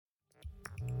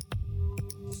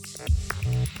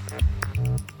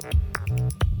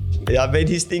Yeah, I mean,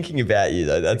 he's thinking about you,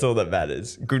 though. That's all that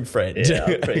matters. Good friend. Yeah,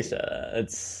 I appreciate it.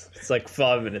 It's like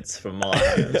 5 minutes from my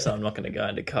home, so I'm not going to go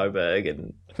into Coburg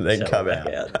and Then come back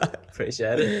out.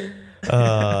 Appreciate it.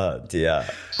 Oh, dear.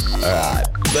 All right,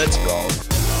 let's roll.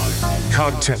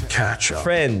 Content catch-up.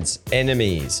 Friends,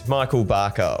 enemies, Michael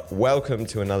Barker, welcome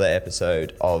to another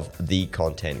episode of The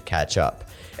Content Catch-Up.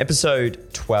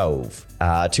 Episode 12.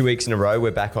 2 weeks in a row,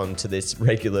 we're back onto this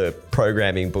regular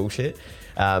programming bullshit.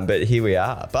 But here we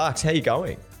are. Barks, how you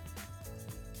going?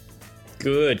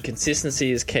 Good.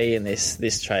 Consistency is key in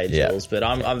this trade, Yeah. Jules. But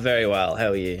I'm very well. How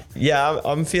are you? Yeah,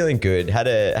 I'm feeling good. Had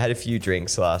a few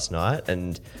drinks last night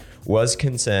and was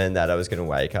concerned that I was going to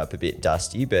wake up a bit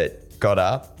dusty, but got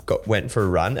up, went for a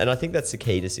run, and I think that's the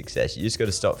key to success. You just got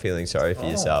to stop feeling sorry for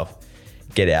yourself,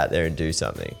 get out there and do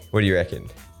something. What do you reckon?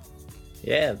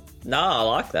 Yeah. No, I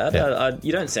like that. Yeah.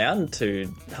 You don't sound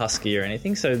too husky or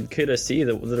anything, so kudos to you.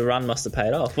 The run must have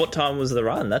paid off. What time was the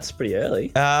run? That's pretty early.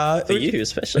 For you,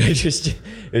 especially. It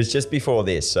was just before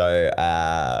this, so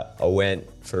I went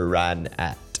for a run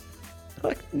at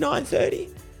like 9:30.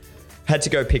 Had to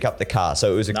go pick up the car,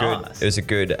 so it was a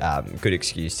good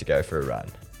excuse to go for a run.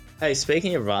 Hey,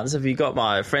 speaking of runs, have you got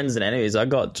my friends and enemies? I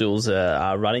got Jules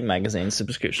a running magazine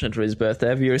subscription for his birthday.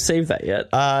 Have you received that yet?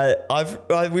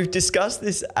 We've discussed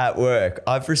this at work.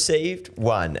 I've received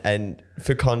one, and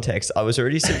for context, I was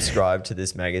already subscribed to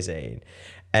this magazine,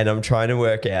 and I'm trying to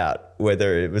work out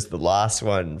whether it was the last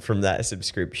one from that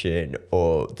subscription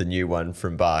or the new one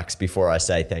from Barks before I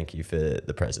say thank you for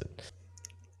the present.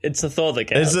 It's the thought that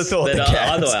counts. It's the thought that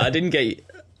counts. Either way,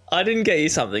 I didn't get you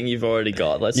something you've already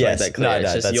got. Let's Yes, make that clear. no,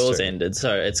 It's just that's yours true. ended,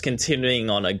 so it's continuing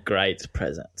on a great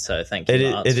present. So thank you,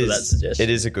 Lance, for that suggestion. It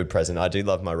is a good present. I do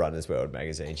love my Runners World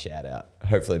magazine. Shout out.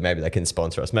 Hopefully, maybe they can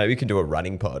sponsor us. Maybe we can do a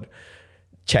running pod.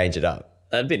 Change it up.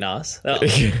 That'd be nice.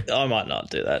 I might not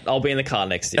do that. I'll be in the car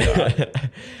next to you.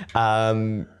 All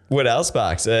right? What else,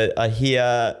 Barks? I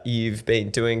hear you've been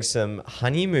doing some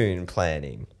honeymoon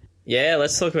planning. Yeah,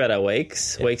 let's talk about our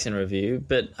weeks in review.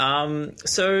 But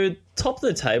so top of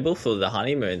the table for the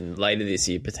honeymoon later this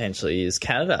year potentially is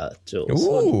Canada, Jules.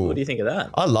 What do you think of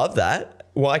that? I love that.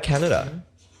 Why Canada?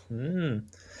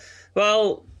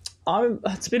 Well,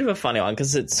 it's a bit of a funny one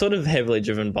because it's sort of heavily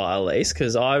driven by Elise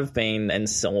because I've been and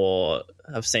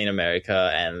I've seen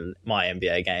America and my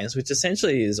NBA games, which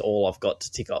essentially is all I've got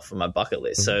to tick off from my bucket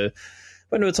list. So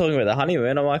when we were talking about the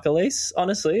honeymoon, I'm like, Elise,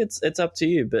 honestly, it's up to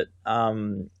you. But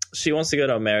she wants to go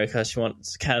to America. She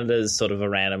wants Canada's sort of a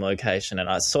random location, and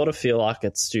I sort of feel like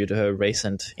it's due to her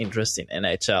recent interest in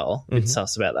NHL. A bit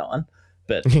sus about that one.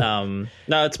 But no,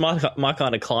 it's my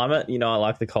kind of climate. You know, I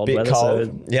like the cold Bit weather. cold.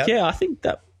 So, Yep. yeah, I think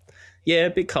that. Yeah, a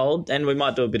bit cold, and we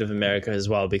might do a bit of America as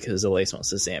well because Elise wants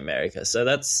to see America. So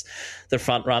that's the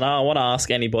front runner. I want to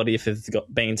ask anybody if they've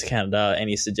been to Canada,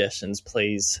 any suggestions,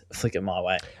 please flick it my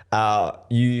way.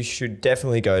 You should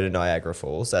definitely go to Niagara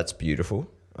Falls. That's beautiful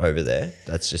over there.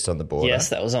 That's just on the border. Yes,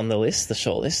 that was on the list, the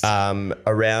short list.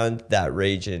 Around that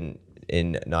region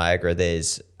in Niagara,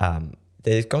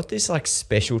 they've got this like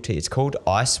specialty. It's called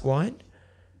ice wine,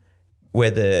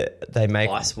 where they make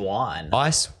Ice wine.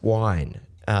 ice wine,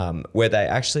 where they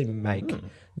actually make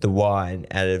the wine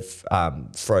out of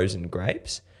frozen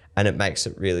grapes, and it makes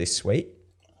it really sweet.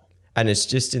 And it's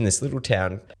just in this little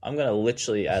town. I'm going to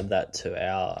literally add that to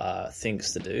our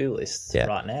things to do list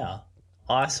right now.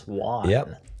 Ice wine.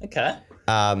 Yep. Okay.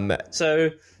 So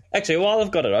actually, while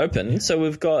I've got it open, so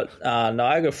we've got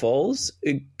Niagara Falls.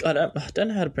 I don't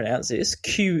know how to pronounce this.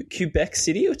 Quebec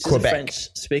City, which is Quebec. a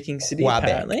French-speaking city, Quebec.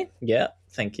 apparently. Yeah.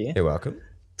 Thank you. You're welcome.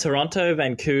 Toronto,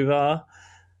 Vancouver,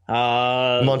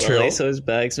 Montreal. Elise always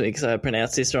bags me because I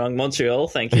pronounce this wrong. Montreal,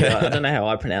 thank you. I don't know how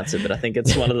I pronounce it, but I think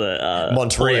it's one of the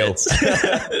Montreal. Hornets.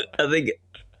 I think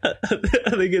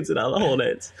it's another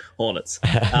Hornets.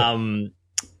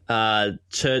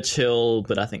 Churchill,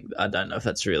 but I don't know if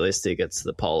that's realistic. It's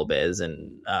the polar bears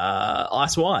and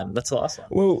ice wine. That's the last one.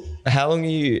 Well, how long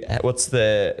what's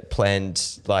the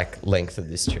planned like length of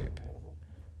this trip?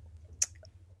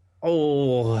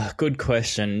 Oh, good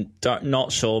question.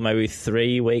 Not sure. Maybe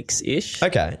 3 weeks ish.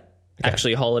 Okay.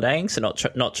 Actually, holidaying, so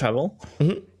not travel.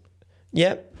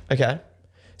 Yep. Okay.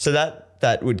 So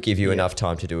that would give you enough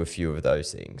time to do a few of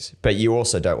those things, but you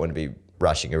also don't want to be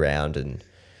rushing around and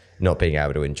not being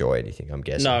able to enjoy anything, I'm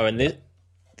guessing. No, and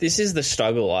this is the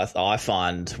struggle I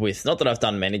find with, not that I've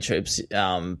done many trips,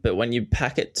 but when you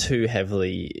pack it too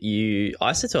heavily,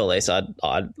 I said to Elise,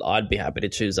 I'd be happy to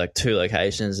choose like 2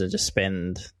 locations and just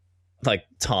spend like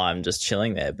time just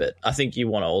chilling there, but I think you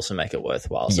want to also make it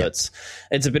worthwhile. So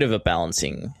it's a bit of a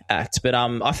balancing act. But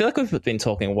I feel like we've been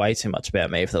talking way too much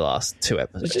about me for the last 2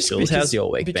 episodes. Jules, how's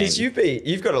your week been? Because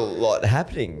you've got a lot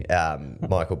happening,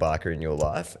 Michael Barker, in your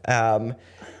life.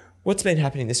 What's been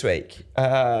happening this week?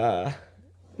 Not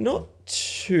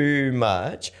too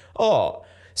much. Oh,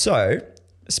 so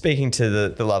speaking to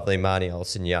the lovely Marnie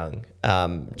Olsen-Young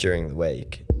during the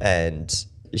week, and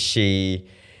she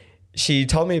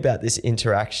told me about this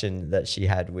interaction that she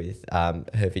had with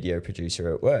her video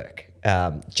producer at work,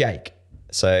 Jake.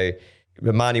 So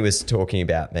Marnie was talking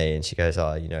about me, and she goes,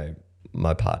 "Oh, you know,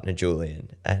 my partner Julian."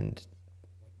 And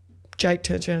Jake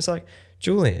turns around and is like,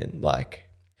 "Julian, like,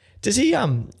 does he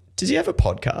have a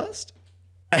podcast?"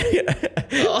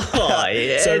 Oh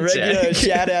yeah. So regular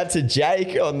shout out to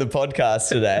Jake on the podcast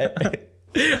today.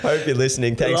 Hope you're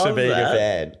listening. Thanks for being a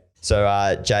fan.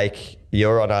 So Jake,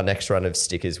 you're on our next run of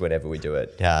stickers whenever we do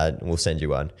it. We'll send you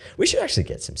one. We should actually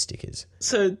get some stickers.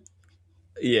 So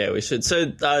yeah, we should. So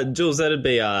Jules, that'd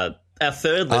be our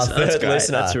third listener. Our third That's great.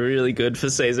 listener. That's really good for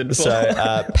season 4.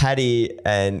 So Paddy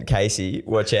and Casey,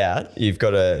 watch out. You've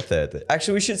got a third.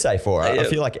 Actually, we should say 4. I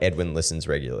feel like Edwin listens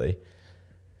regularly.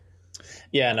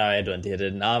 Yeah, no, Edwin did.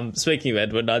 And speaking of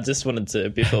Edwin, I just wanted to,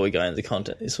 before we go into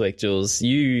content this week, Jules,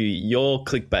 your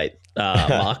clickbait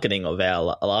marketing of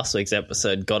our last week's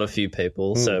episode got a few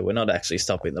people, so we're not actually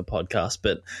stopping the podcast,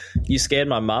 but you scared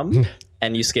my mum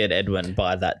and you scared Edwin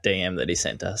by that DM that he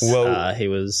sent us. Well,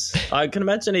 I can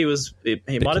imagine he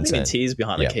might have been in tears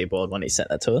behind the keyboard when he sent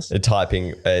that to us.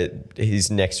 Typing, his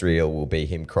next reel will be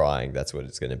him crying. That's what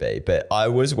it's going to be. But I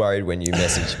was worried when you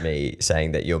messaged me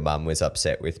saying that your mum was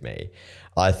upset with me.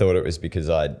 I thought it was because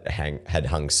I had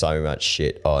hung so much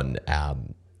shit on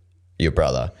your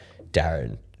brother,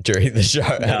 Darren, during the show.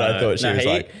 And I thought she was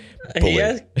like,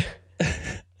 bullied.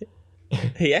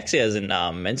 He actually hasn't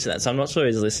mentioned that, so I'm not sure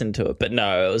he's listened to it. But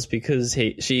no, it was because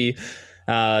she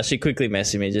quickly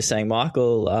messaged me just saying,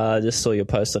 "Michael, just saw your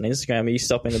post on Instagram. Are you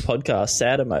stopping the podcast?"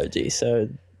 Sad emoji. So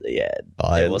yeah,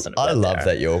 it wasn't. I love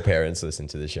that your parents listen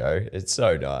to the show. It's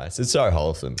so nice. It's so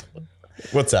wholesome.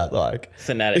 What's that like?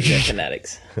 Fanatics, yeah,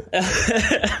 fanatics.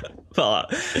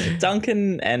 But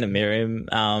Duncan and Miriam,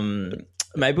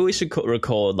 maybe we should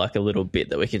record like a little bit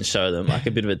that we can show them, like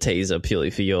a bit of a teaser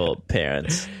purely for your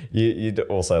parents. You'd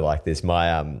also like this.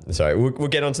 My sorry, we'll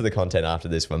get onto the content after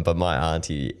this one, but my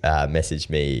auntie messaged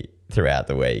me throughout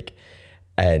the week,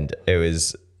 and it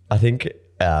was, I think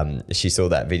she saw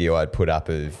that video I'd put up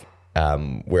of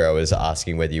where I was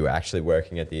asking whether you were actually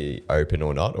working at the Open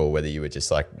or not, or whether you were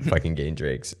just like fucking getting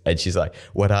drinks. And she's like,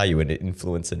 "What are you, an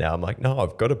influencer now?" I'm like, "No,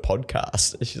 I've got a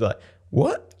podcast." And she's like,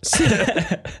 "What?"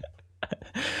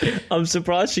 I'm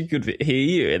surprised she could hear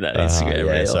you in that Instagram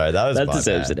reel. Sorry, that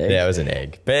deserves bad. an egg. Yeah, it was an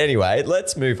egg. But anyway,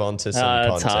 let's move on to some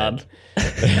content.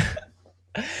 It's hard.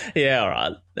 Yeah, all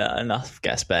right. Enough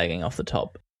gas bagging off the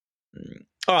top.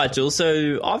 All right, Jules.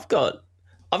 So I've got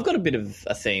a bit of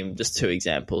a theme, just 2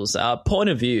 examples. Point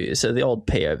of view, so the old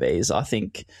POVs, I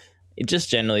think, just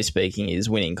generally speaking, is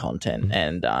winning content.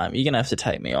 And you're going to have to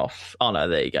take me off. Oh, no,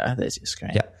 there you go. There's your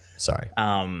screen. Yeah, sorry.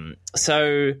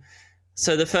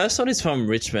 So the first one is from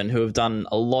Richmond, who have done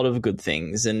a lot of good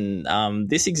things. And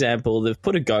this example, they've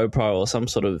put a GoPro or some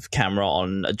sort of camera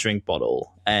on a drink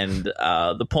bottle. And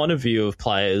the point of view of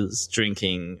players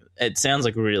drinking, it sounds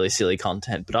like really silly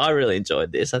content, but I really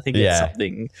enjoyed this. I think it's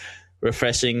something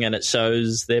refreshing, and it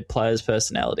shows their players'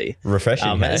 personality. Refreshing,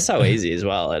 and it's so easy as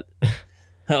well.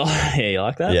 Yeah, you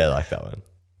like that? Yeah, I like that one.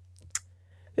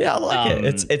 Yeah, I like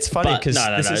it. It's funny because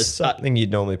this is something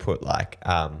you'd normally put like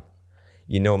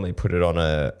you normally put it on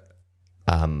a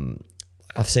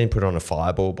I've seen put on a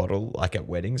Fireball bottle like at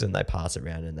weddings, and they pass it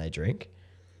around and they drink.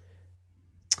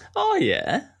 Oh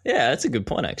yeah, that's a good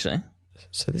point actually.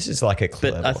 So this is like a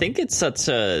clever. But I think it's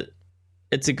a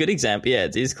good example. Yeah,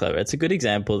 it is clever. It's a good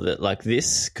example that like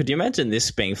this. Could you imagine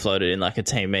this being floated in like a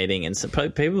team meeting? And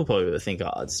people probably would think,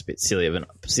 "Oh, it's a bit silly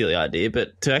idea,"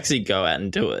 but to actually go out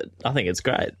and do it, I think it's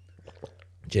great.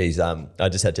 Geez, I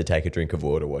just had to take a drink of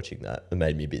water watching that. It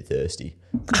made me a bit thirsty.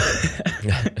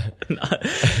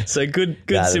 So good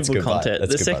simple content.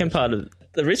 The second part of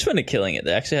the Richmond are killing it.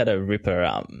 They actually had a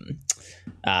ripper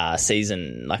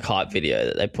season like hype video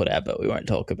that they put out, but we won't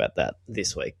talk about that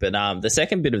this week. But the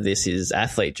second bit of this is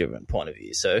athlete driven point of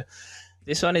view. So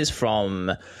this one is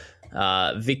from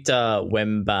Victor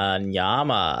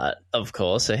Wembanyama, of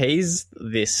course. So he's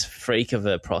this freak of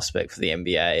a prospect for the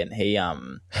NBA, and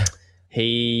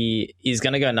he is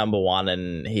going to go number 1,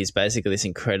 and he's basically this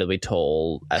incredibly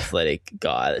tall, athletic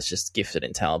guy that's just gifted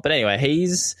in talent. But anyway,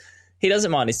 he doesn't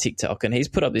mind his TikTok, and he's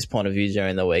put up this point of view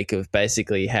during the week of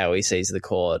basically how he sees the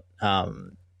court.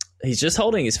 he's just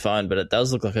holding his phone, but it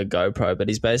does look like a GoPro. But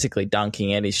he's basically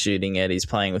dunking it, he's shooting it, he's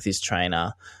playing with his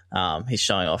trainer. He's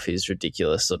showing off his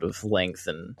ridiculous sort of length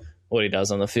and what he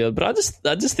does on the field. But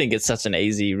I just think it's such an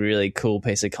easy, really cool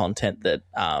piece of content that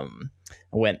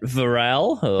went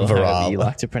viral, or however you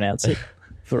like to pronounce it.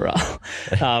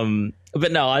 Viral.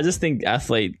 But no, I just think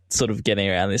athlete sort of getting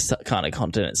around this kind of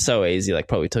content, it's so easy, like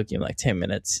probably took him like 10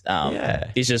 minutes.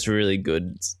 He's just really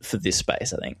good for this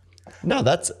space, I think. No,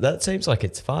 that seems like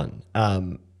it's fun.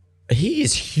 He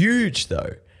is huge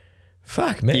though.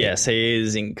 Fuck me. Yes, he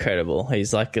is incredible.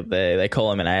 He's like, they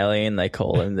call him an alien. They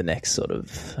call him the next sort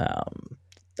of,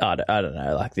 I don't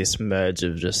know, like this merge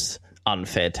of just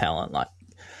unfair talent. Like,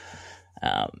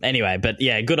 anyway, but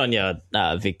yeah, good on you,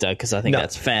 Victor, because I think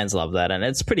that's fans love that, and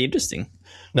it's pretty interesting.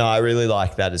 No, I really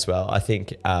like that as well. I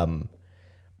think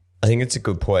it's a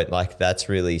good point. Like, that's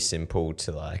really simple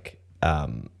to like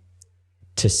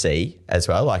to see as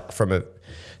well. Like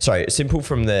simple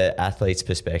from the athlete's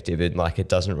perspective, and like it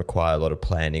doesn't require a lot of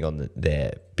planning on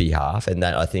their behalf, and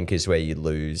that I think is where you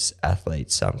lose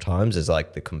athletes sometimes, is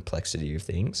like the complexity of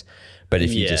things. But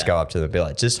if you just go up to them and be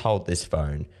like, just hold this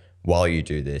phone while you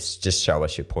do this, just show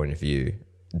us your point of view,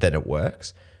 then it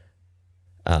works.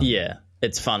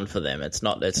 It's fun for them. It's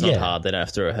not hard. They don't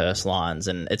have to rehearse lines,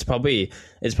 and it's probably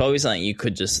something you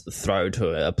could just throw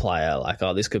to a player, like,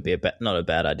 oh, this could be not a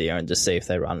bad idea, and just see if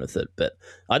they run with it. But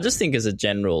I just think as a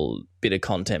general bit of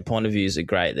content, point of views are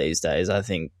great these days. I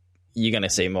think you're going to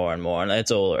see more and more, and it's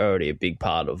all already a big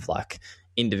part of like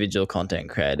individual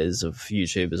content creators, of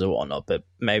YouTubers or whatnot. But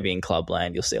maybe in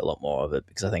Clubland you'll see a lot more of it,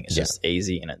 because I think it's just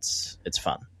easy and it's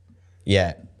fun.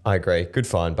 Yeah, I agree. Good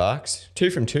find, Barks. 2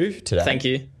 from 2 today. Thank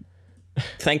you.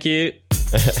 Thank you.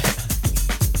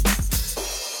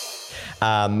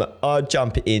 I'll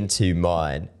jump into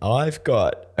mine. I've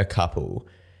got a couple.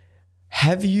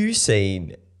 Have you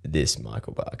seen this,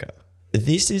 Michael Barker?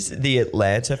 This is the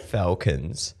Atlanta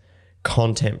Falcons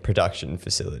content production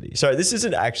facility. So this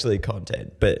isn't actually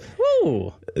content, but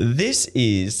this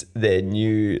is their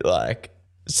new like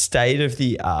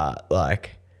state-of-the-art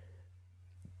like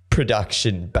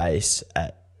production base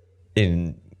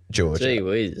in Georgia. Gee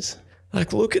whiz.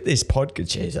 Like, look at this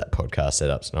podcast. Jeez, that podcast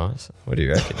setup's nice. What do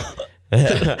you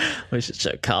reckon? We should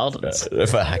show Carlton's.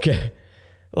 Fuck.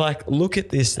 Like, look at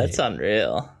this thing. That's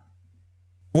unreal.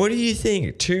 What do you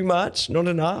think? Too much? Not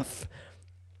enough?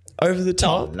 Over the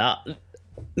top?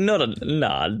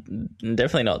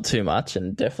 Definitely not too much,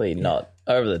 and definitely not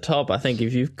over the top. I think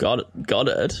if you've got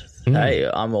it, hey,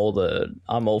 I'm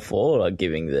all for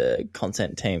giving the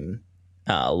content team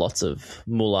lots of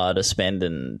moolah to spend,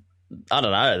 and I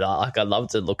don't know, like I'd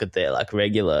love to look at their like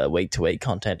regular week to week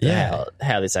content,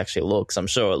 how this actually looks. I'm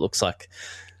sure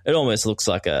it almost looks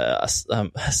like a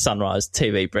Sunrise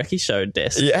TV brekkie show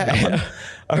desk. Yeah,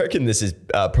 I reckon this is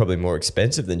probably more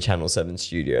expensive than Channel 7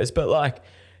 studios, but like,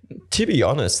 to be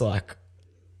honest, like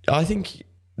I think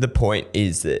the point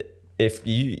is that if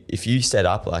you set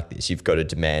up like this, you've got to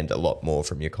demand a lot more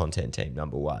from your content team,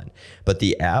 number one, but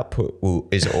the output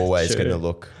is always going to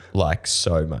look like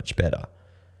so much better.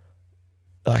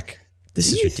 Like,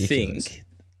 this is ridiculous.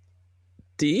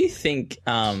 Do you think,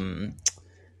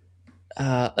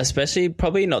 especially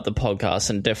probably not the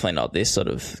podcast and definitely not this sort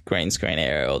of green screen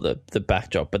area or the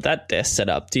backdrop, but that desk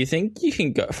setup, do you think you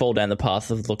can fall down the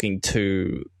path of looking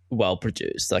too well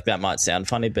produced? Like, that might sound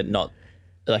funny, but not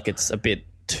like it's a bit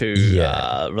too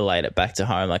relate it back to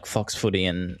home, like Fox Footy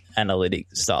and analytic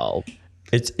style.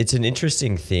 It's an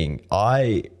interesting thing.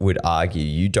 I would argue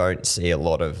you don't see a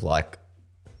lot of like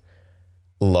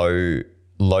low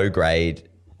grade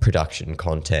production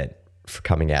content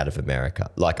coming out of America.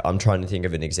 Like, I'm trying to think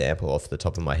of an example off the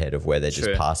top of my head of where they're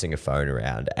just passing a phone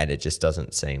around and it just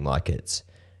doesn't seem like it's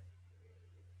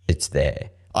there.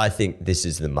 I think this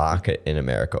is the market in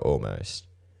America almost.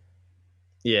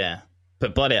 Yeah.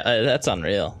 But bloody, that's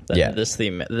unreal. Just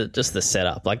the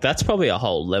setup. Like, that's probably a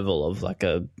whole level of like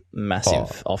a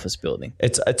massive office building.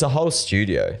 It's a whole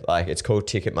studio. Like, it's called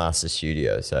Ticketmaster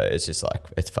Studio. So it's just like,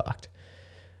 it's fucked.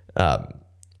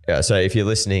 So if you're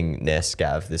listening, Ness,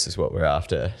 Gav, this is what we're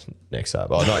after next time.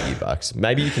 Oh, not you, Bucks.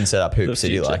 Maybe you can set up Hoop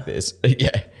City like this.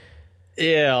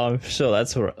 Yeah, I'm sure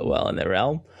that's well in their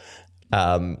realm.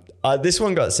 This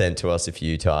one got sent to us a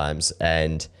few times,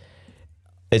 and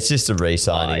it's just a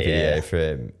re-signing video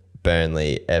from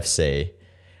Burnley FC.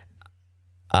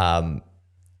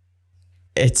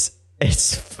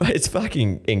 It's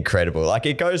fucking incredible. Like,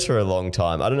 it goes for a long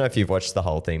time. I don't know if you've watched the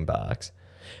whole thing, Barks,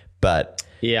 but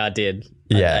yeah, I did.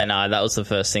 Yeah, and that was the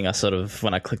first thing I sort of,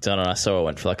 when I clicked on it, I saw it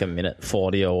went for like a minute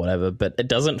 40 or whatever. But it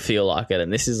doesn't feel like it,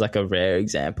 and this is like a rare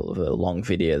example of a long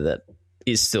video that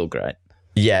is still great.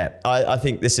 Yeah, I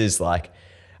think this is like,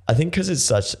 I think because it's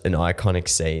such an iconic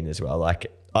scene as well. Like,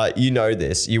 you know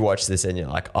this, you watch this and you're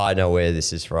like, I know where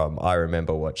this is from. I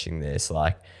remember watching this.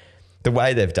 Like, the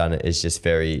way they've done it is just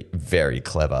very, very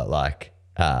clever. Like,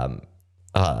 I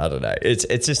don't know. It's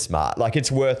just smart. Like,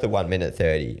 it's worth the 1 minute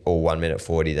 30 or 1 minute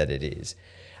 40 that it is.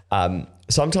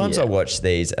 Sometimes I watch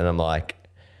these and I'm like,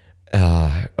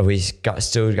 are we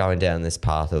still going down this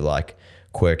path of like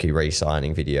quirky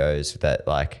re-signing videos that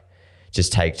like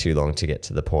just take too long to get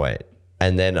to the point?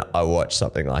 And then I watch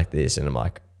something like this and I'm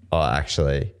like, oh,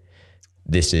 actually,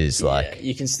 this is like...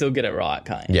 You can still get it right,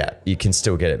 can't you? Yeah, you can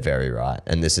still get it very right.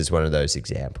 And this is one of those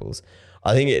examples.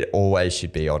 I think it always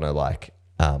should be on a like,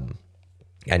 and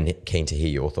keen to hear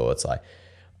your thoughts, like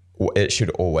it should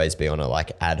always be on a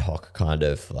like ad hoc kind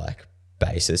of like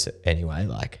basis anyway.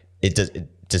 Like does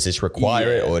this require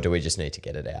it, or do we just need to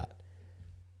get it out?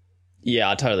 Yeah,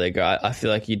 I totally agree. I feel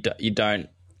like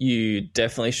you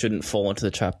definitely shouldn't fall into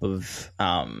the trap of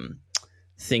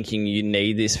thinking you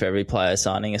need this for every player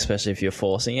signing, especially if you're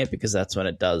forcing it, because that's when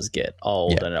it does get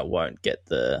old and it won't get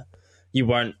you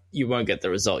won't get the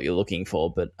result you're looking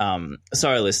for. But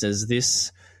sorry, listeners,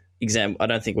 this example, I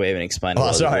don't think we even explained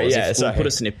what it was. We'll put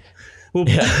a snip. We'll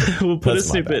put a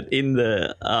snippet in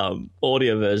the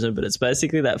audio version, but it's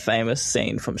basically that famous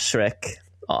scene from Shrek.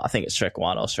 Oh, I think it's Shrek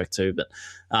 1 or Shrek 2, but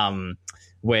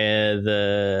where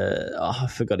I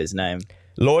forgot his name.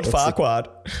 Lord Farquaad.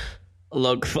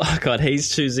 Lord Farquaad,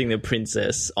 he's choosing the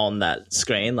princess on that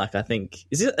screen. Like, I think,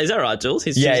 is that right, Jules?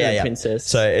 He's choosing the princess.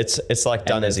 So it's like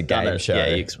done as a game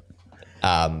show.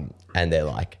 And they're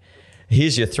like,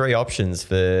 here's your 3 options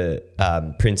for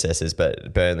princesses,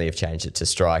 but Burnley have changed it to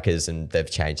strikers and they've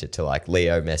changed it to like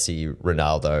Leo, Messi,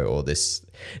 Ronaldo, or this.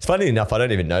 It's funny enough, I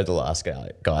don't even know the last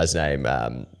guy's name.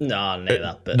 No,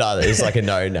 neither. But. No, it's like a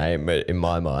no name in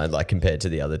my mind, like compared to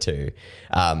the other two.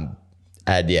 And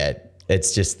yeah,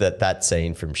 it's just that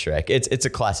scene from Shrek. It's a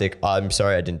classic. I'm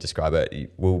sorry I didn't describe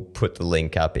it. We'll put the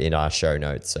link up in our show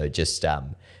notes, so just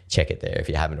check it there if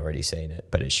you haven't already seen it,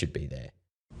 but it should be there.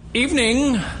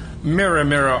 Evening. Mirror,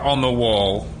 mirror on the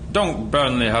wall. Don't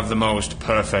Burnley have the most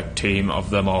perfect team of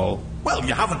them all? Well,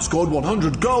 you haven't scored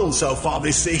 100 goals so far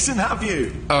this season, have you?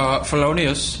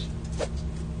 Felonious.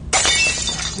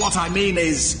 What I mean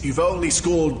is, you've only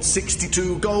scored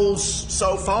 62 goals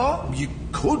so far. You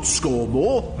could score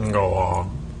more. Go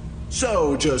on.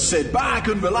 So just sit back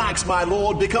and relax, my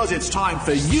lord, because it's time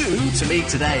for you to meet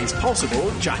today's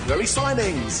possible January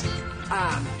signings.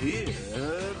 And here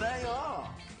they are.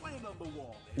 We're number 1.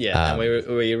 Yeah, and we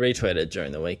retweeted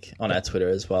during the week on our Twitter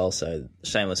as well. So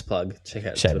shameless plug. Check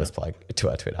out shameless Twitter. Plug to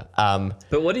our Twitter.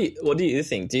 But what do you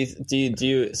think? Do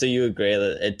you so you agree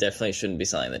that it definitely shouldn't be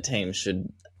something that teams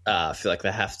should feel like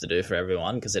they have to do for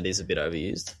everyone because it is a bit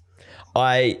overused?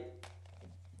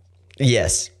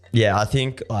 Yes. Yeah, I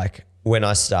think like when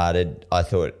I started, I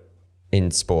thought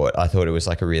in sport, I thought it was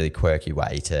like a really quirky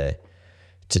way to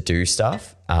do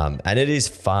stuff. And it is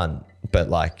fun, but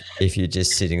like if you're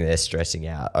just sitting there stressing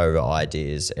out over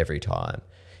ideas every time,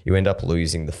 you end up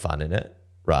losing the fun in it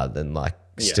rather than like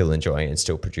still enjoying it and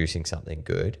still producing something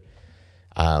good.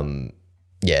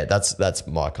 Yeah, that's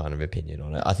my kind of opinion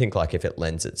on it. I think like if it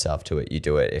lends itself to it, you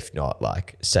do it. If not,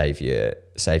 like save your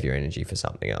energy for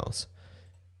something else.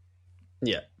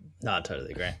 Yeah, no, I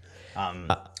totally agree.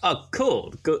 Oh,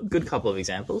 cool. Good couple of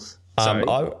examples. Sorry.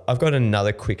 I've got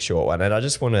another quick short one, and I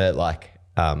just want to like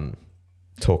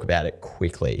talk about it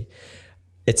quickly.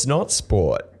 It's not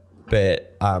sport,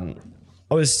 but I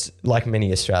was like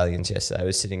many Australians yesterday. I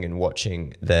was sitting and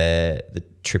watching the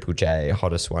Triple J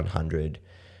Hottest 100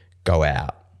 go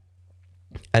out,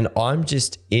 and I'm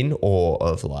just in awe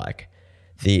of like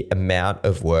the amount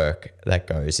of work that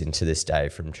goes into this day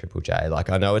from Triple J.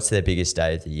 Like, I know it's their biggest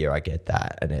day of the year, I get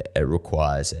that, and it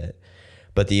requires it.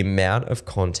 But the amount of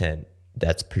content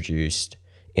that's produced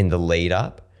in the lead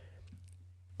up,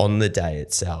 on the day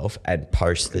itself, and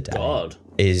post the day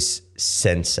is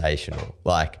sensational.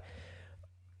 Like,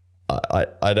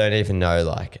 I don't even know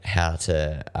like how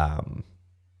to,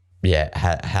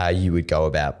 how you would go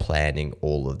about planning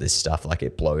all of this stuff. Like,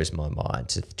 it blows my mind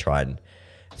to try and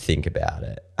think about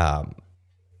it.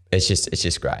 It's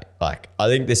just great. Like, I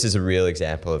think this is a real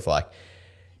example of like,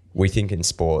 we think in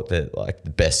sport that like the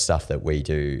best stuff that we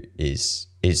do is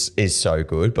so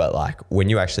good, but like when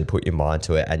you actually put your mind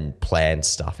to it and plan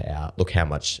stuff out, look how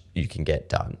much you can get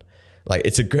done. Like,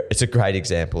 it's a great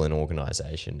example in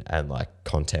organization and like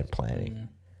content planning.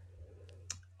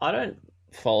 I don't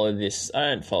follow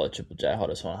Triple J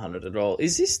Hottest 100 at all.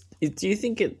 Do you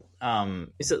think it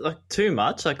is it like too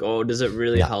much? Like, or does it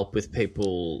really No. help with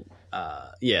people?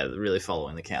 Really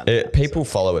following the countdown. People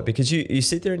follow it because you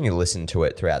sit there and you listen to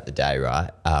it throughout the day, right?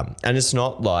 And it's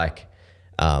not like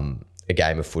a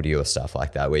game of footy or stuff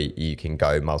like that where you can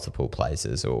go multiple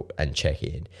places and check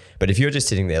in. But if you're just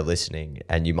sitting there listening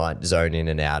and you might zone in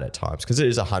and out at times because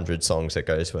there's 100 songs that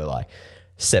goes for like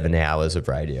 7 hours of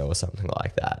radio or something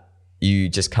like that. You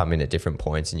just come in at different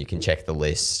points and you can check the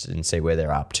list and see where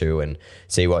they're up to and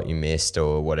see what you missed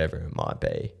or whatever it might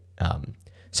be.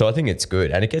 So I think it's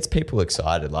good and it gets people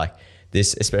excited, like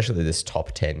this, especially this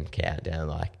top 10 countdown,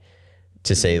 like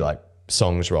to see like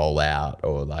songs roll out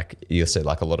or like you'll see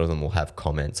like a lot of them will have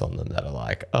comments on them that are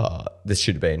like, oh, this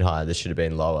should have been higher, this should have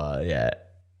been lower. Yeah.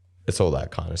 It's all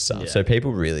that kind of stuff. Yeah. So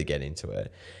people really get into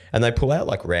it. And they pull out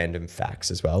like random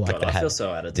facts as well. Like God, they I feel have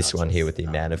so out of this touch one here with the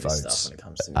amount of this votes. stuff when it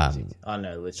comes to music. I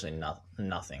know literally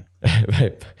nothing.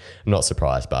 I'm not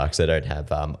surprised, Barks. They don't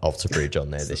have Alter Bridge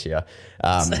on there this year.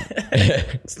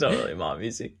 It's not really my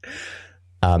music.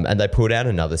 And they pulled out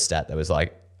another stat that was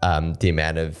like the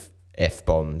amount of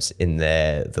F-bombs in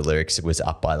the lyrics was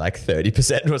up by like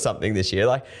 30% or something this year.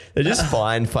 Like they just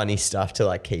find funny stuff to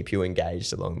like keep you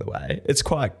engaged along the way.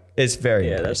 It's very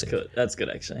Yeah, impressive. that's good. That's good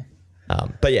actually.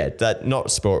 But yeah, that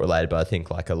not sport related, but I think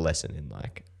like a lesson in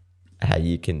like how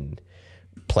you can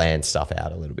plan stuff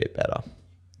out a little bit better.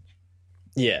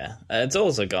 Yeah, it's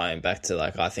also going back to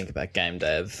like I think about game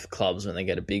dev clubs when they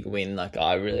get a big win. Like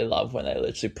I really love when they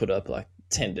literally put up like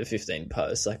 10 to 15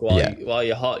 posts. Like while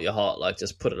you're hot, you're hot. Like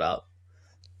just put it up.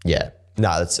 Yeah,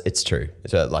 no, it's true.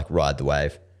 It's like ride the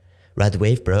wave,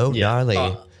 bro. Yeah.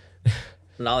 Gnarly.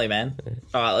 Gnarly, man.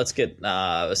 All right, let's get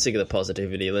sick of the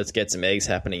positivity. Let's get some eggs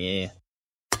happening here.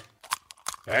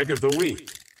 Egg of the week.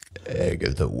 Egg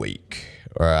of the week.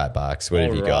 All right, Barks, what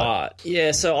have you got? Right.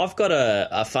 Yeah, so I've got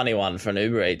a funny one for an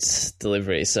Uber Eats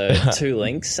delivery. So 2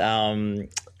 links.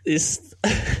 This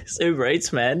Uber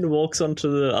Eats man walks onto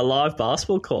a live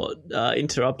basketball court,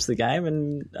 interrupts the game,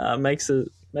 and makes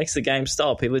the game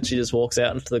stop. He literally just walks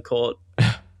out into the court,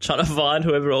 trying to find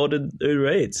whoever ordered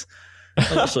Uber Eats.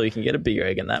 I'm not sure you can get a bigger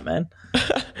egg than that, man.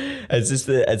 Is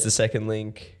the second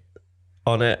link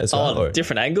on it as well? Oh,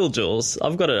 different angle, Jules.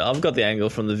 I've got the angle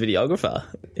from the videographer.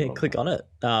 Yeah, click on it.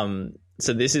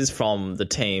 So this is from the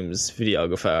team's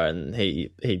videographer, and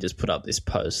he just put up this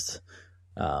post.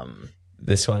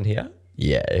 This one here?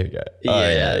 Yeah, here we go. Oh,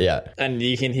 yeah. And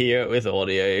you can hear it with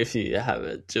audio if you have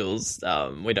it, Jules.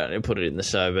 We don't need to put it in the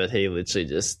show, but he literally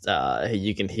just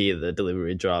you can hear the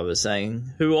delivery driver saying,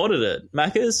 "Who ordered it?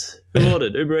 Macca's? Who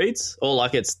ordered Uber Eats?" Or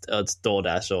like it's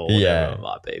DoorDash or whatever it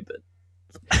might be.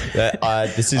 But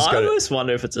This is I almost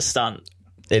wonder if it's a stunt.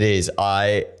 It is.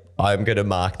 I'm going to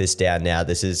mark this down now.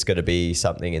 This is going to be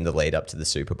something in the lead up to the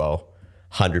Super Bowl.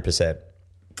 100%.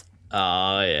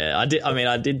 Oh yeah, I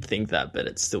did think that, but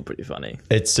it's still pretty funny.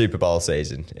 It's Super Bowl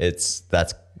season. That's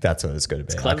what it's going to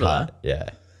be. It's clever, yeah.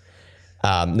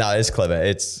 No, it's clever.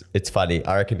 It's funny.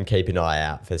 I reckon keep an eye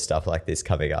out for stuff like this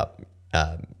coming up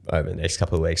over the next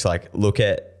couple of weeks. Like look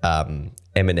at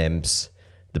M&M's,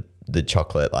 the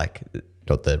chocolate, like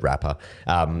not the wrapper.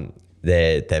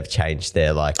 They've changed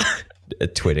their like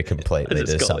Twitter completely. I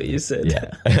just got what you said.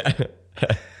 Yeah.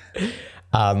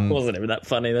 Wasn't even that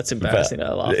funny. That's embarrassing.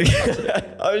 I laugh.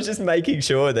 I was just making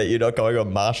sure that you're not going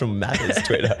on Marshall Mathers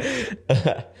Twitter.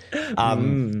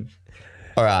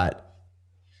 All right.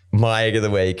 My egg of the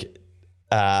week.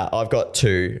 I've got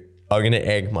 2. I'm going to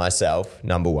egg myself,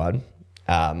 number 1.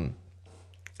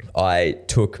 I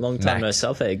took Long time no Max.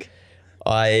 self egg.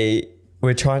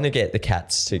 We're trying to get the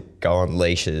cats to go on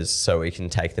leashes so we can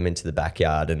take them into the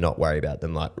backyard and not worry about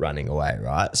them like running away,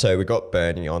 right? So we got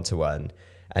Bernie onto one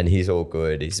and he's all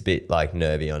good. He's a bit like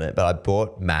nervy on it, but I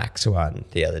bought Max one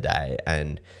the other day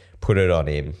and put it on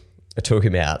him. I took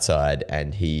him outside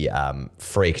and he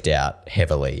freaked out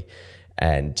heavily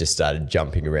and just started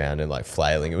jumping around and like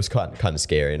flailing. It was kind of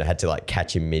scary and I had to like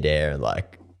catch him midair and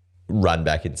like run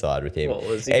back inside with him. What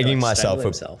was he egging like, myself strangle for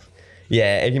himself?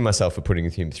 Yeah, egging myself for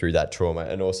putting him through that trauma.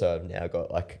 And also I've now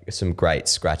got like some great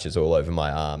scratches all over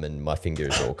my arm and my finger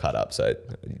is all cut up. So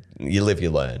you live, you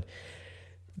learn.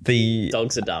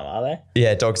 Dogs are dumb, are they?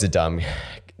 Yeah, dogs are dumb.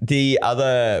 The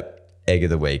other egg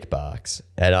of the week, Barks,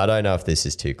 and I don't know if this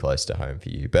is too close to home for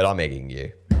you, but I'm egging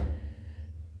you.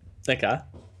 Okay.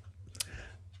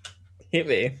 Hit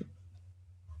me.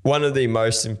 One of the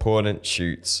most important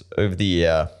shoots of the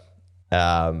year.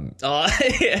 Oh,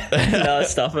 yeah. No,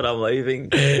 stop it. I'm leaving.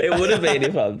 It would have been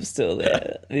if I'm still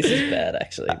there. This is bad,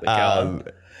 actually. But go on.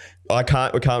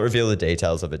 We can't reveal the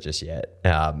details of it just yet.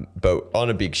 But on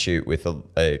a big shoot with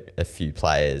a few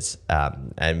players,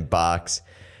 and Barks,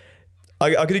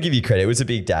 I got to give you credit. It was a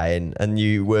big day, and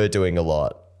you were doing a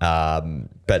lot,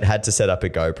 but had to set up a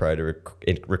GoPro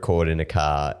to record in a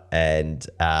car, and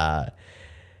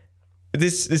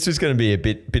this was going to be a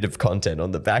bit of content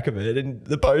on the back of it, and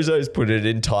the bozos put it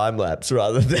in time lapse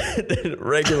rather than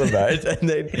regular mode, and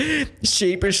then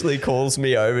sheepishly calls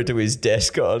me over to his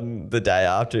desk on the day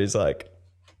after. He's like,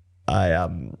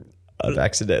 I've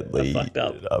accidentally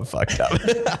I've fucked up.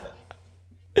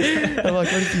 I'm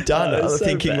like, what have you done? I'm so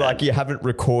thinking bad. like you haven't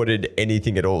recorded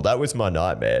anything at all. That was my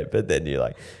nightmare. But then you're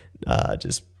like,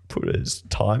 just put it as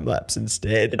time lapse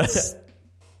instead.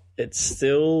 It's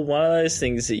still one of those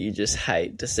things that you just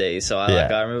hate to see. So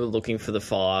I remember looking for the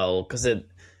file because and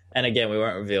again, we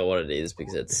won't reveal what it is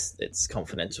because it's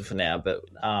confidential for now. But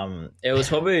it was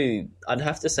probably, I'd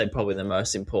have to say, probably the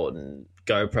most important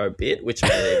GoPro bit, which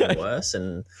made it even worse.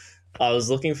 And I was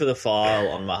looking for the file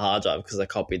on my hard drive because I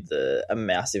copied a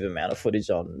massive amount of footage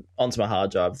onto my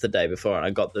hard drive the day before, and I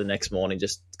got the next morning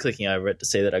just clicking over it to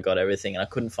see that I got everything, and I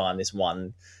couldn't find this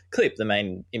one clip, the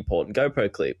main important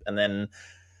GoPro clip. And then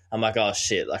I'm like, oh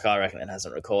shit, like I reckon it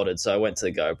hasn't recorded. So I went to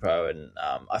the GoPro and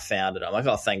I found it. I'm like,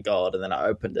 oh, thank God. And then I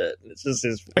opened it and it's just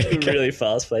this really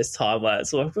fast paced time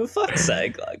lapse. I'm like, for fuck's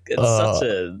sake, like it's such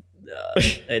a,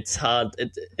 it's hard.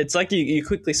 It's like you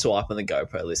quickly swipe on the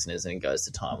GoPro, listeners, and it goes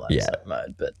to time lapse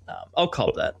mode. But I'll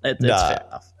cop that. It's fair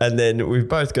enough. And then we've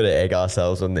both got to egg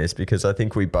ourselves on this because I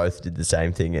think we both did the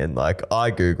same thing. And like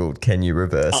I Googled, can you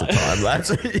reverse a time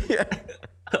lapse?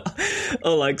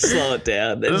 Or like slow it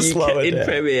down. And in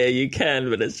Premiere you can,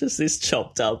 but it's just this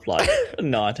chopped up like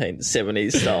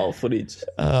 1970s style footage.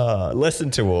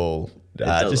 Lesson to all.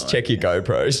 Just check your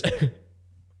GoPros.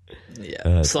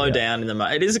 Yeah, slow down in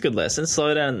the it is a good lesson.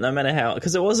 Slow down no matter how,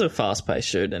 because it was a fast paced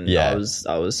shoot, and I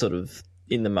was sort of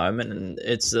in the moment, and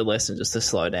it's a lesson just to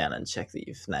slow down and check that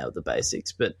you've nailed the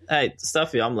basics. But hey,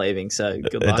 Stuffy, I'm leaving, so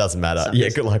good luck. It doesn't matter. Yeah,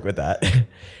 good luck with that.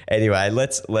 Anyway,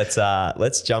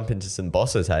 let's jump into some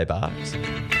bosses. Hey, Barbs.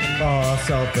 Boss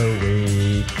of the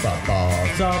week,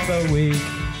 boss of the week,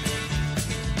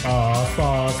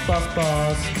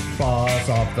 boss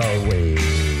of the week.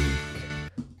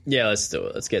 Yeah, let's do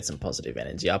it. Let's get some positive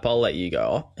energy up. I'll let you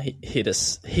go. Hit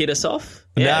us off.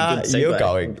 Yeah, good segue. You're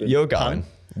going. Good You're pun. going.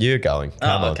 You're going.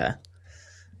 Come on. Okay.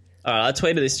 All right, I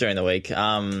tweeted this during the week.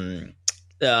 The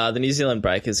New Zealand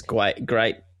Breakers,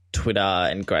 great Twitter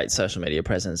and great social media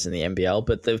presence in the NBL,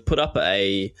 but they've put up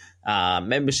a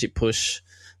membership push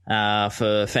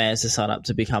for fans to sign up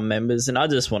to become members. And I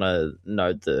just want to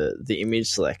note the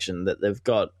image selection that they've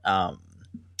got.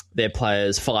 Their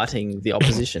players fighting the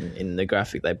opposition in the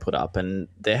graphic they put up, and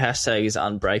their hashtag is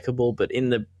unbreakable, but in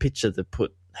the picture they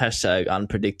put hashtag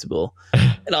unpredictable.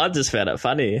 And I just found it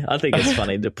funny. I think it's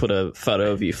funny to put a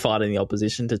photo of you fighting the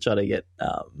opposition to try to get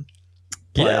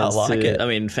players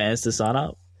fans to sign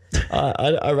up.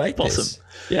 I rate Awesome. this.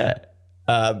 Yeah.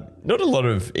 Not a lot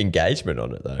of engagement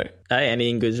on it though. Hey, any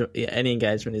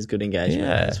engagement is good engagement,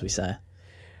 as we say.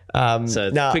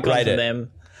 Quick one from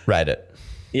them. Rate it.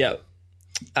 Yeah.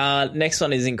 Next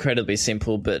one is incredibly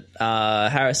simple, but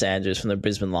Harris Andrews from the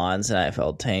Brisbane Lions, an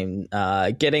AFL team,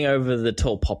 getting over the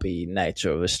tall poppy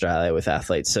nature of Australia with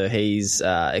athletes. So he's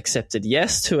accepted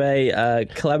yes to a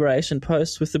collaboration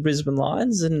post with the Brisbane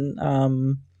Lions,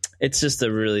 and it's just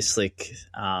a really slick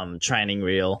training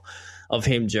reel of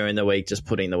him during the week, just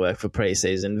putting the work for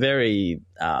pre-season.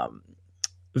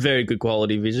 Very good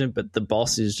quality vision, but the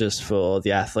boss is just for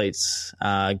the athletes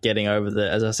getting over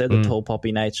the tall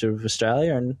poppy nature of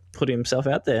Australia and putting himself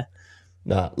out there.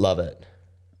 Nah, love it.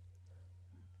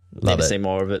 Need to see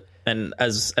more of it. And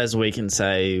as we can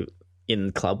say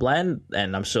in clubland,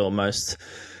 and I'm sure most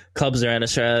clubs around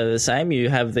Australia are the same, you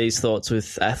have these thoughts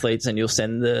with athletes and you'll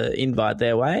send the invite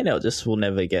their way and it will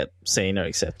never get seen or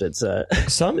accepted. So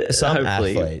some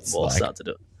hopefully athletes we'll start to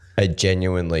do it. Are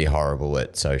genuinely horrible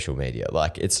at social media.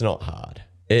 Like it's not hard.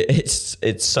 It's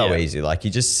so easy. Like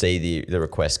you just see the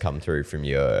request come through from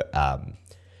your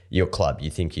club.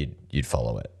 You think you'd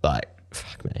follow it. Like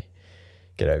fuck me,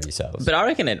 get over yourselves. But I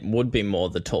reckon it would be more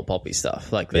the tall poppy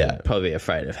stuff. Like they're probably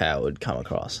afraid of how it would come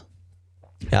across.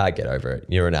 Get over it.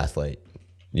 You're an athlete.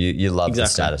 You love the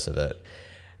status of it.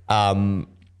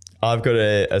 I've got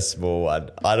a small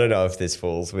one. I don't know if this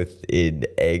falls within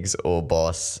eggs or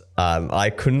boss. I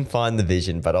couldn't find the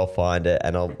vision, but I'll find it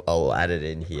and I'll add it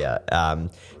in here.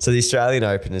 So the Australian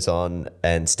Open is on,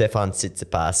 and Stefan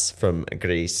Tsitsipas from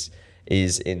Greece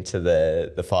is into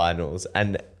the finals.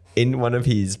 And in one of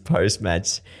his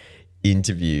post-match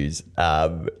interviews,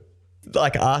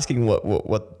 like asking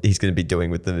what he's going to be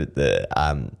doing with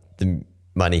the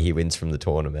money he wins from the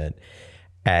tournament,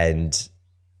 and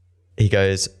he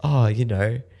goes,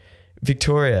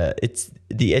 Victoria, it's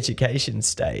the education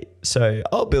state. So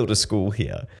I'll build a school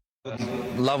here.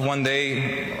 Love one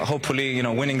day, hopefully,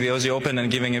 winning the Aussie Open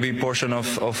and giving a big portion of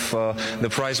the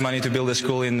prize money to build a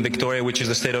school in Victoria, which is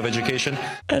the state of education.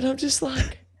 And I'm just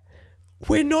like,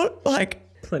 we're not like...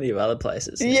 Plenty of other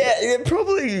places. Yeah,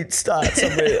 probably start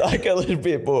somewhere like a little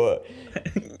bit more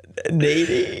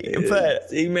needy. But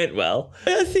he meant well.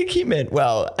 I think he meant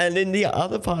well. And in the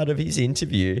other part of his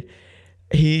interview,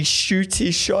 he shoots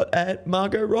his shot at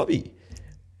Margot Robbie.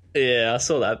 Yeah, I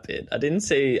saw that bit.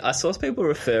 I saw people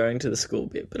referring to the school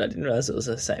bit, but I didn't realize it was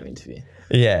the same interview.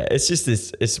 Yeah, it's just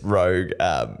this rogue.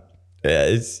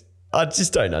 I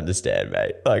just don't understand,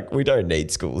 mate. Like, we don't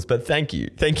need schools, but thank you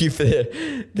for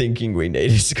thinking we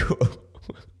need a school.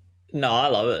 No, I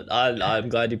love it. I'm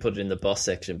glad you put it in the boss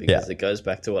section because it goes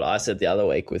back to what I said the other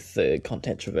week with the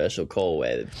controversial call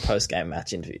where post-game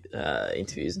match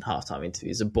interviews and halftime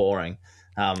interviews are boring.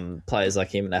 Players like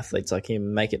him and athletes like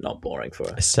him make it not boring for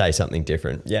us. Say something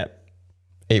different. Yeah.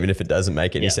 Even if it doesn't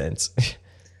make any sense.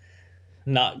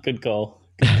 No, good call.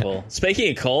 Good call.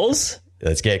 Speaking of calls,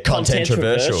 let's get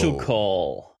controversial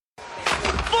call.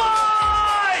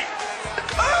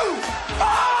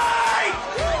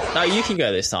 No, you can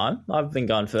go this time. I've been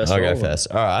going first. I'll go first.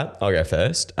 All right, I'll go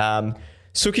first.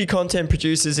 Suki content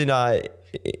producers in our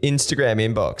Instagram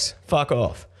inbox. Fuck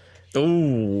off.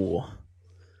 Ooh.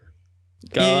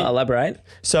 Elaborate.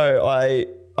 So I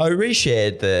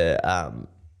reshared the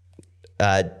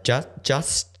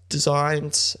Just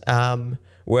Designs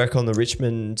work on the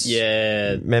Richmond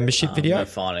membership video. I'm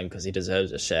finding because he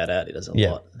deserves a shout out. He does a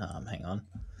lot. Hang on.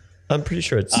 I'm pretty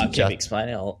sure it's. Keep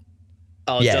explaining.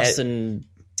 Justin.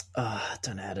 I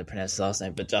don't know how to pronounce his last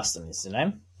name, but Justin is his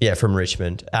name. Yeah, from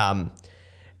Richmond.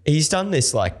 He's done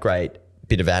this like great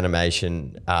bit of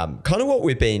animation, kind of what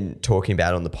we've been talking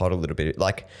about on the pod a little bit,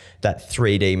 like that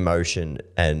 3D motion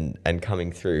and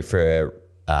coming through for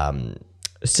a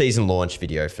season launch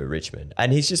video for Richmond.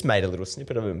 And he's just made a little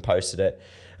snippet of it and posted it.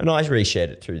 And I reshared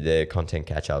it through the content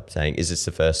catch up saying, is this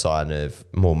the first sign of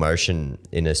more motion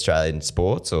in Australian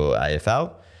sports or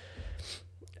AFL?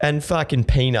 And fucking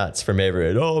peanuts from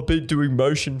everyone. Oh, I've been doing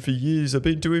motion for years.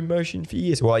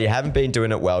 Well, you haven't been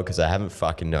doing it well because I haven't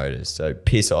fucking noticed. So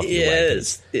piss off.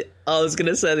 Yes. I was going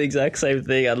to say the exact same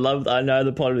thing. I know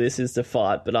the point of this is to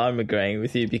fight, but I'm agreeing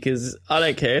with you because I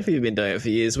don't care if you've been doing it for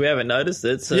years. We haven't noticed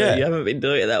it, so you haven't been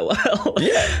doing it that well.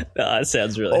 Yeah. No, it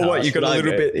sounds really harsh. What, you got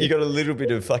a little bit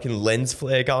of fucking lens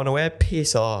flare going away?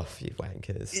 Piss off, you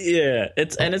wankers. Yeah.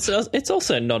 It's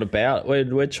also not about,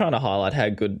 we're trying to highlight how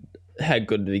good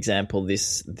an example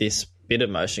this bit of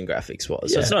motion graphics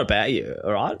was. So it's not about you,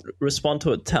 all right? Respond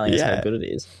to it telling us how good it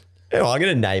is. Oh, I'm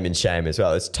going to name and shame as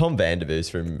well. It's Tom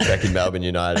Vandervoos from back in Melbourne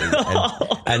United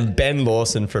and Ben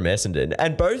Lawson from Essendon.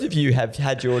 And both of you have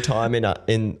had your time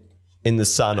in the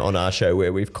sun on our show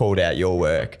where we've called out your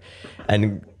work.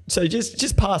 And so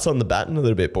just pass on the baton a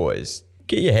little bit, boys.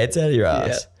 Get your heads out of your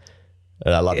ass.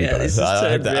 And I love you both.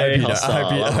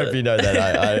 I hope you know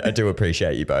that. I do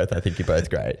appreciate you both. I think you're both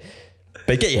great.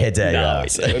 But get your heads out of your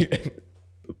ass.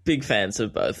 Big fans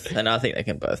of both. And I think they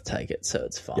can both take it, so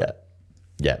it's fine.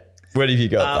 Yeah. What have you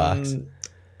got, Barks?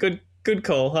 Good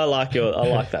call. I like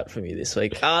that from you this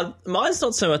week. Mine's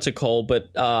not so much a call, but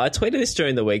I tweeted this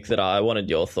during the week that I wanted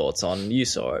your thoughts on. You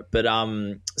saw it, but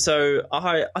so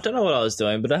I don't know what I was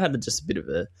doing, but I had just a bit of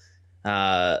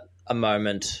a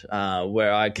moment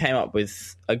where I came up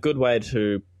with a good way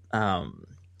to, I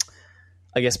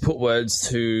guess, put words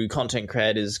to content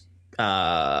creators,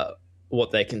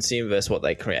 what they consume versus what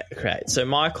they create. So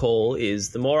my call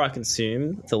is the more I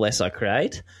consume, the less I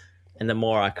create. And the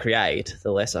more I create,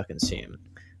 the less I consume.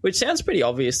 Which sounds pretty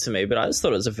obvious to me, but I just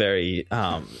thought it was a very...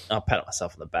 I'll pat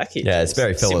myself on the back here. Yeah, it's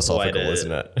very philosophical,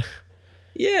 isn't it?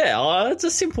 Yeah, it's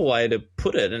a simple way to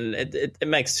put it. And it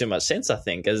makes too much sense, I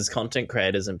think, as content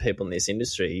creators and people in this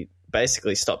industry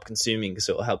basically stop consuming because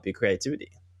it will help your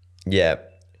creativity. Yeah.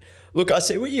 Look, I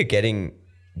see what you're getting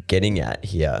at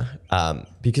here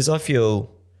because I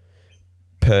feel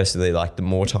personally like the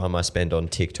more time I spend on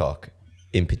TikTok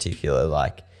in particular,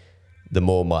 like the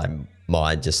more my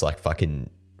mind just like fucking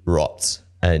rots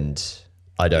and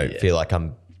I don't feel like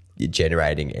I'm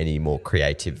generating any more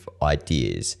creative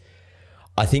ideas.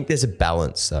 I think there's a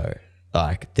balance though.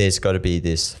 Like there's got to be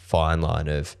this fine line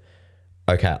of,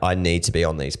 okay, I need to be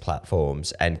on these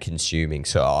platforms and consuming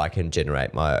so I can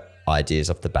generate my ideas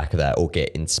off the back of that or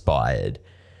get inspired.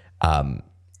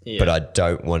 But I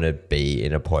don't want to be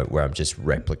in a point where I'm just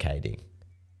replicating.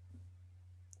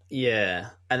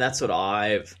 Yeah, and that's what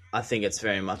I think it's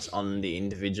very much on the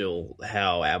individual,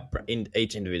 how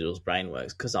each individual's brain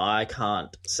works, because I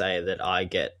can't say that I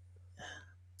get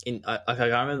I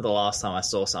remember the last time I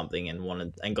saw something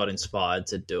and got inspired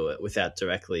to do it without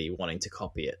directly wanting to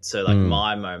copy it. So like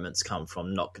my moments come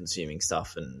from not consuming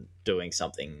stuff and doing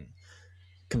something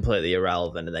completely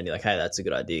irrelevant, and then you're like, hey, that's a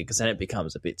good idea, because then it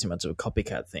becomes a bit too much of a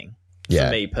copycat thing for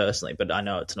me personally. But I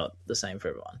know it's not the same for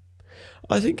everyone.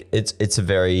 I think it's a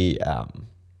very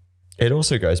it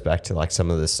also goes back to like some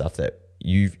of the stuff that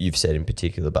you've said in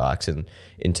particular, Barks, and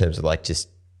in terms of like just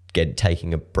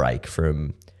taking a break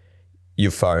from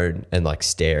your phone and like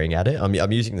staring at it.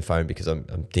 I'm using the phone because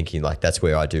I'm thinking like that's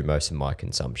where I do most of my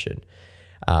consumption.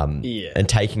 And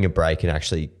taking a break and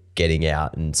actually getting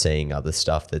out and seeing other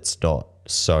stuff that's not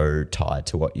so tied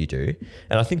to what you do.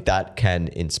 And I think that can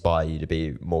inspire you to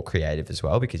be more creative as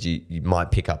well, because you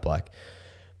might pick up like,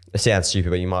 it sounds stupid,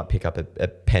 but you might pick up a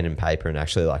pen and paper and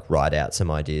actually like write out some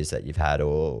ideas that you've had,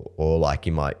 or like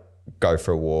you might go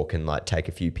for a walk and like take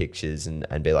a few pictures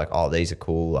and be like, oh, these are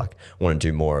cool. Like want to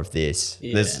do more of this.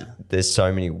 Yeah. There's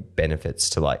so many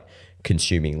benefits to like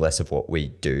consuming less of what we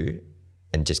do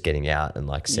and just getting out and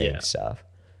like seeing stuff.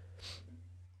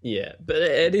 Yeah, but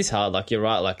it is hard. Like you're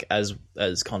right. Like as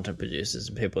content producers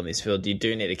and people in this field, you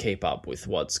do need to keep up with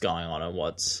what's going on and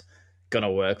what's going to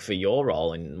work for your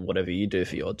role in whatever you do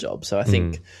for your job. So I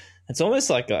think it's almost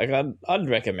like I'd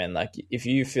recommend, like, if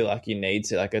you feel like you need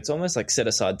to, like, it's almost like set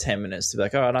aside 10 minutes to be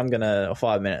like, all right, or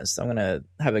 5 minutes, I'm going to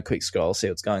have a quick scroll, see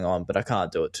what's going on, but I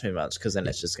can't do it too much because then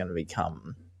it's just going to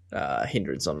become a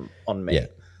hindrance on me. Yeah,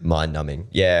 mind numbing.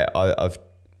 Yeah, I've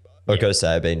got to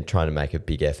say, I've been trying to make a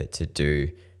big effort to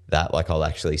do that. Like I'll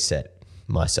actually set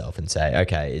myself and say,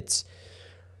 okay, it's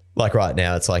like right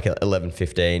now it's like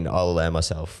 11:15. I'll allow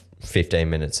myself 15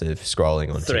 minutes of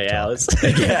scrolling on 3 TikTok. hours.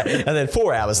 Yeah. And then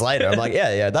 4 hours later, I'm like,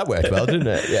 yeah, that worked well, didn't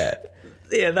it? Yeah.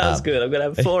 Yeah, that was good. I'm going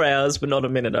to have 4 hours, but not a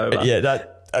minute over. Yeah,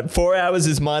 that 4 hours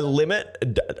is my limit.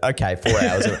 Okay, 4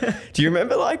 hours. Do you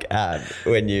remember like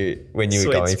when you were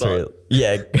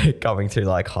going through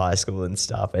like high school and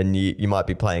stuff, and you might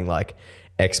be playing like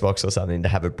Xbox or something to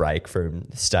have a break from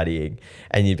studying,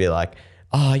 and you'd be like,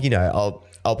 oh,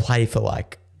 I'll play for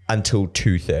like until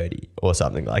 2:30 or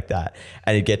something like that,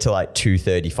 and you get to like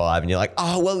 2:35 and you're like,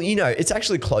 oh well, it's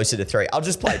actually closer to 3. I'll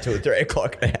just play till 3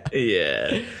 o'clock now.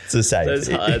 Yeah, it's the same.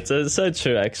 It's so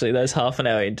true. Actually, those half an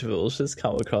hour intervals just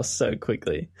come across so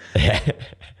quickly. Yeah.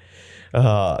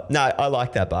 No, I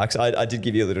like that, Bucks. I did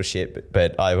give you a little shit,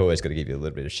 but I've always got to give you a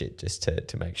little bit of shit just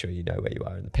to make sure you know where you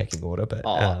are in the pecking order. But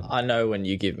I know when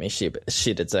you give me shit,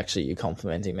 it's actually you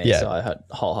complimenting me, so I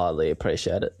wholeheartedly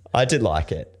appreciate it. I did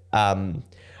like it.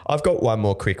 I've got one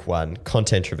more quick one,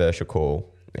 controversial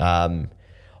call.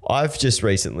 I've just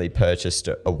recently purchased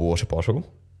a water bottle,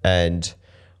 and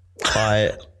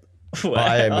I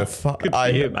am good for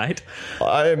you, mate.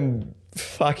 I am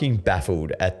fucking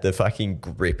baffled at the fucking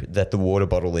grip that the water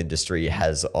bottle industry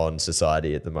has on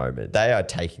society at the moment. They are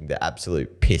taking the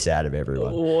absolute piss out of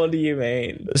everyone. What do you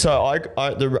mean? So I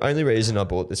the only reason I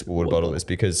bought this water bottle is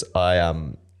because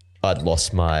I'd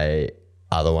lost my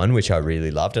other one, which I really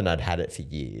loved, and I'd had it for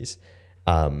years.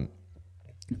 And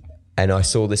I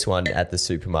saw this one at the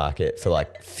supermarket for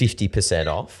like 50%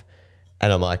 off.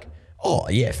 And I'm like, oh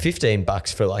yeah,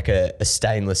 $15 for like a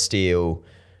stainless steel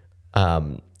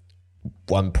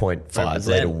 1.5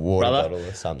 litre water bottle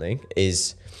or something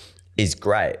is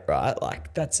great, right?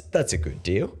 Like that's a good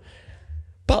deal.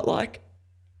 But like,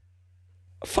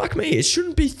 fuck me, it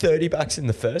shouldn't be $30 in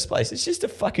the first place. It's just a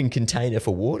fucking container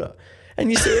for water. And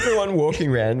you see everyone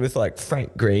walking around with like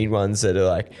Frank Green ones that are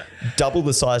like double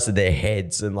the size of their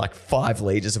heads and like 5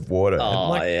 litres of water. Oh,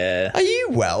 like, yeah. Are you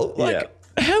well? Like,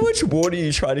 how much water are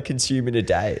you trying to consume in a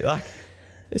day? Like,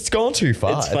 it's gone too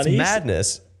far. It's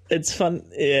madness. It's fun.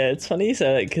 Yeah, it's funny you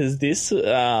say that because this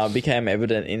became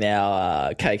evident in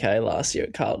our KK last year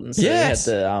at Carlton. So we had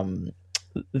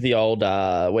the old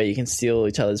where you can steal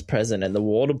each other's present, and the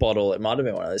water bottle, it might have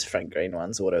been one of those Frank Green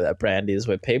ones or whatever that brand is,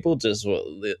 where people just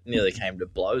nearly came to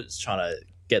blows trying to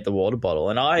get the water bottle.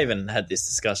 And I even had this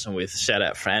discussion with shout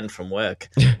out Fran from work.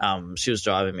 She was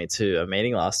driving me to a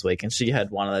meeting last week, and she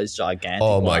had one of those gigantic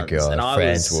ones. Oh my God, and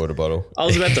Fran's water bottle. I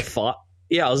was about to fight.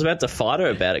 Yeah, I was about to fight her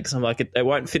about it because I'm like, it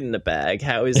won't fit in the bag.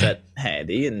 How is that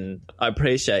handy? And I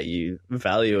appreciate you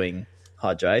valuing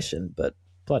hydration, but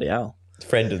bloody hell.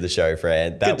 Friend of the show,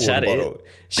 Fran. That Good water chat, bottle.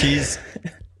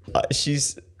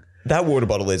 She's that water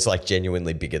bottle is like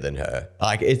genuinely bigger than her.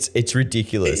 Like it's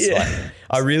ridiculous. Yeah. Like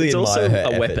I really admire her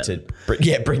effort weapon. to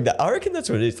bring that. I reckon that's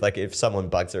what it is. Like if someone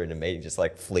bugs her in a meeting, just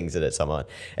like flings it at someone.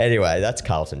 Anyway, that's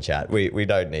Carlton chat. We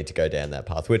don't need to go down that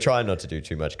path. We're trying not to do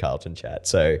too much Carlton chat.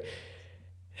 So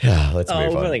let's move on.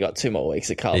 We've only got 2 more weeks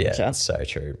of Carlton chat. That's so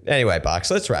true. Anyway, Bucks,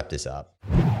 let's wrap this up.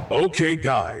 Okay,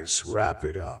 guys, wrap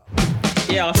it up.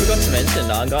 Yeah, I forgot to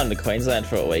mention, I'm going to Queensland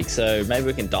for a week, so maybe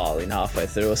we can dial in halfway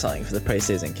through or something for the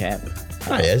pre-season camp.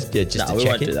 Oh, yeah, just No, to we check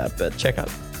won't in. do that, but Check up.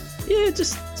 yeah,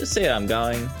 just see how I'm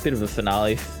going. Bit of a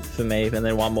finale for me, and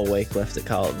then one more week left at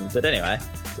Carlton. But anyway,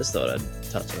 just thought I'd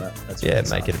touch on that. That's Yeah, really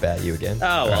make it about you again.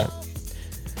 Oh well.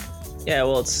 Right. Yeah,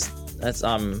 well,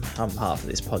 I'm half of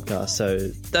this podcast, so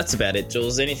that's about it,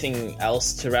 Jules. Anything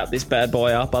else to wrap this bad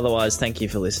boy up? Otherwise, thank you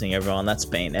for listening, everyone. That's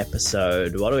been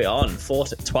episode, what are we on?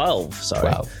 12, sorry.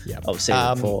 12, yeah. Of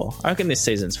season 4. I reckon this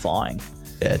season's flying.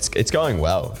 Yeah, it's going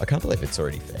well. I can't believe it's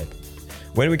already Feb.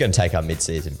 When are we going to take our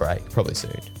mid-season break? Probably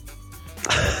soon.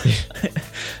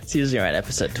 It's usually around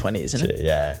episode 20, isn't it?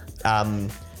 Yeah.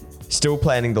 Still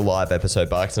planning the live episode,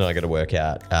 Barks, and I got to work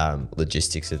out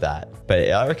logistics of that.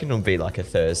 But I reckon it'll be like a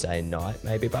Thursday night,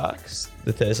 maybe, Barks.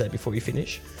 The Thursday before you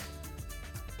finish.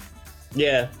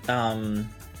 Yeah.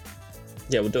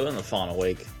 Yeah, we'll do it in the final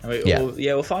week. Yeah.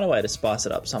 We'll find a way to spice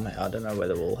it up somehow. I don't know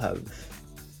whether we'll have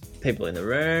people in the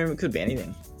room. It could be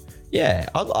anything. Yeah,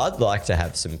 I'd like to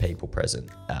have some people present.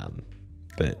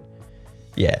 But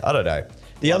yeah, I don't know.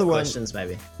 The other one, questions,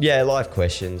 maybe. yeah, live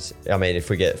questions. I mean, if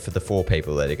we get for the 4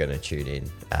 people that are going to tune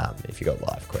in, if you got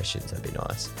live questions, that'd be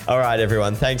nice. All right,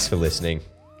 everyone, thanks for listening.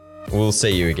 We'll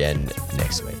see you again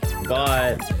next week.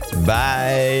 Bye.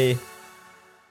 Bye.